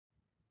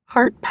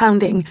Heart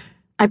pounding,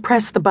 I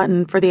press the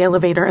button for the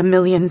elevator a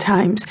million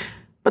times,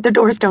 but the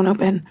doors don't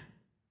open.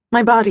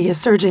 My body is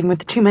surging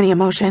with too many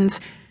emotions.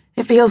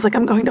 It feels like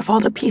I'm going to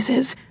fall to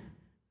pieces.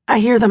 I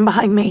hear them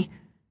behind me.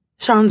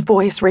 Sean's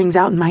voice rings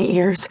out in my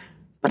ears,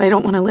 but I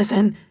don't want to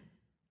listen.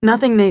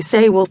 Nothing they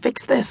say will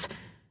fix this.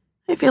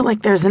 I feel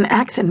like there's an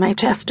axe in my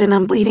chest and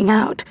I'm bleeding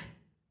out.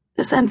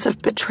 The sense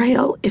of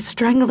betrayal is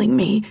strangling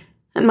me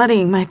and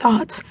muddying my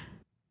thoughts.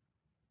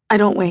 I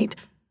don't wait.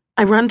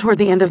 I run toward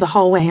the end of the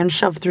hallway and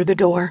shove through the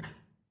door.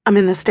 I'm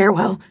in the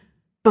stairwell.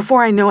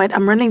 Before I know it,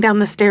 I'm running down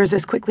the stairs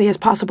as quickly as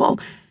possible.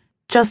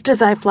 Just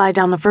as I fly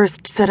down the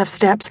first set of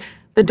steps,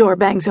 the door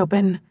bangs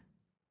open.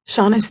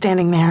 Sean is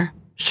standing there,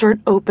 shirt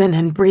open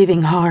and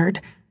breathing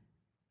hard.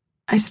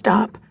 I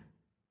stop.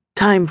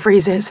 Time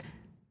freezes,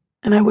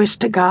 and I wish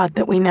to God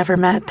that we never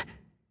met.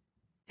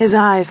 His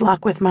eyes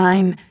lock with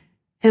mine.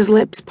 His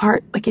lips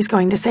part like he's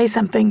going to say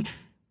something,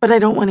 but I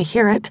don't want to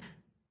hear it.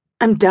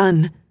 I'm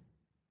done.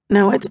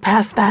 No, it's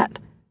past that.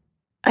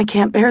 I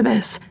can't bear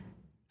this.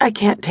 I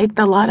can't take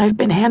the lot I've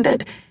been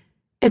handed.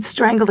 It's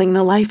strangling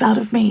the life out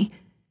of me.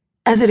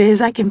 As it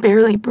is, I can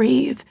barely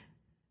breathe.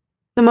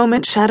 The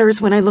moment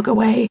shatters when I look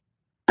away.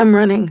 I'm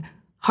running,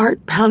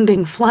 heart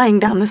pounding, flying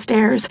down the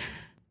stairs.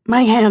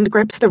 My hand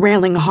grips the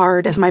railing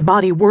hard as my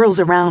body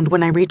whirls around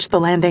when I reach the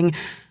landing.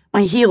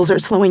 My heels are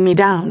slowing me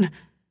down.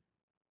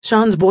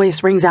 Sean's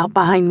voice rings out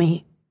behind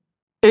me.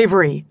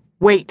 "Avery,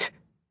 wait."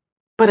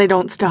 But I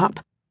don't stop.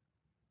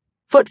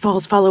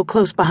 Footfalls follow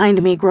close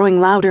behind me,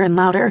 growing louder and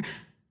louder.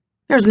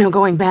 There's no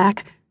going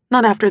back,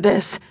 not after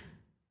this.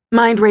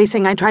 Mind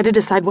racing, I try to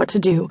decide what to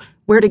do,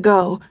 where to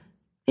go.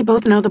 They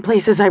both know the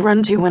places I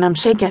run to when I'm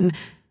shaken,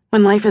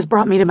 when life has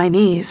brought me to my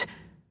knees.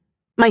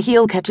 My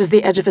heel catches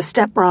the edge of a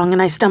step wrong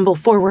and I stumble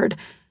forward.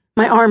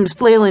 My arms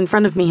flail in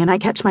front of me and I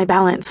catch my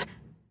balance.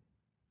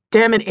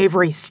 "Damn it,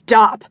 Avery,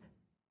 stop!"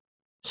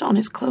 Sean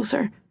is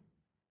closer.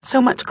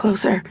 So much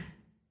closer.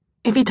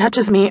 If he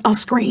touches me, I'll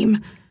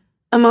scream.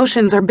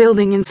 Emotions are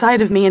building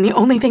inside of me, and the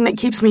only thing that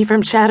keeps me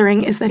from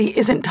shattering is that he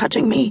isn't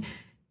touching me.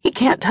 He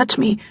can't touch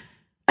me.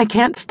 I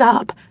can't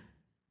stop.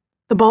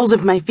 The balls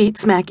of my feet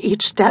smack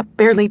each step,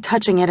 barely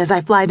touching it as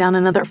I fly down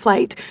another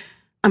flight.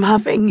 I'm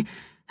huffing.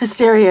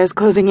 Hysteria is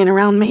closing in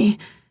around me.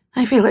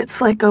 I feel it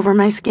slick over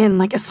my skin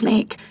like a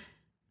snake.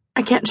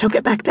 I can't choke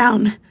it back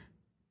down.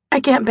 I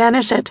can't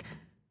banish it.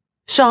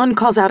 Sean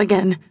calls out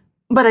again,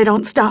 but I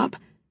don't stop.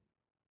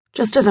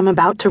 Just as I'm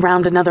about to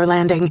round another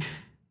landing,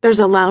 there's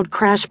a loud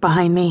crash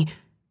behind me.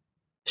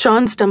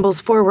 Sean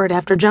stumbles forward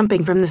after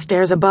jumping from the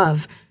stairs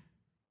above.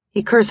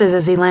 He curses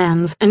as he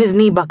lands, and his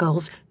knee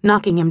buckles,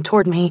 knocking him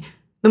toward me.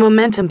 The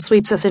momentum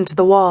sweeps us into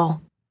the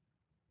wall.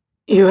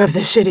 "You have the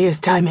shittiest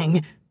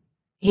timing,"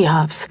 he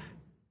huffs.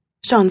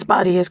 Sean's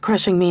body is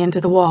crushing me into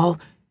the wall.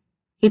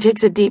 He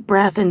takes a deep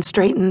breath and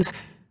straightens,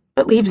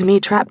 but leaves me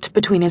trapped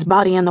between his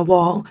body and the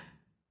wall.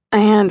 A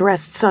hand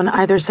rests on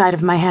either side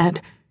of my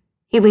head.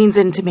 He leans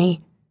into me.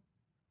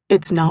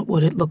 "It's not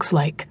what it looks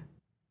like."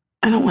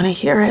 I don't want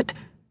to hear it.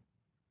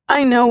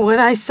 I know what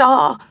I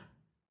saw.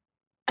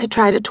 I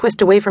try to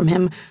twist away from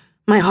him.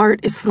 My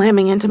heart is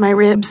slamming into my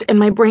ribs, and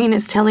my brain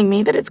is telling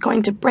me that it's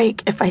going to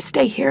break if I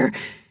stay here.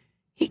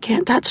 He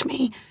can't touch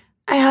me.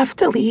 I have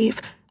to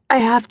leave. I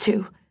have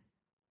to.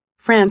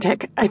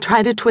 Frantic, I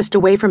try to twist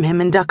away from him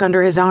and duck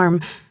under his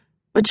arm,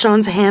 but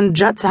Sean's hand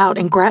juts out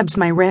and grabs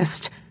my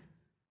wrist.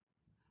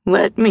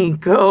 "Let me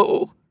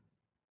go,"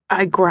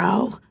 I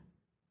growl.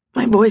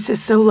 My voice is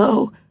so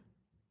low.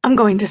 I'm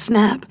going to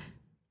snap.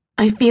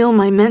 I feel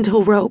my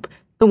mental rope,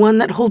 the one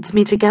that holds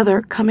me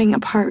together, coming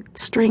apart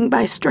string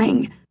by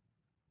string.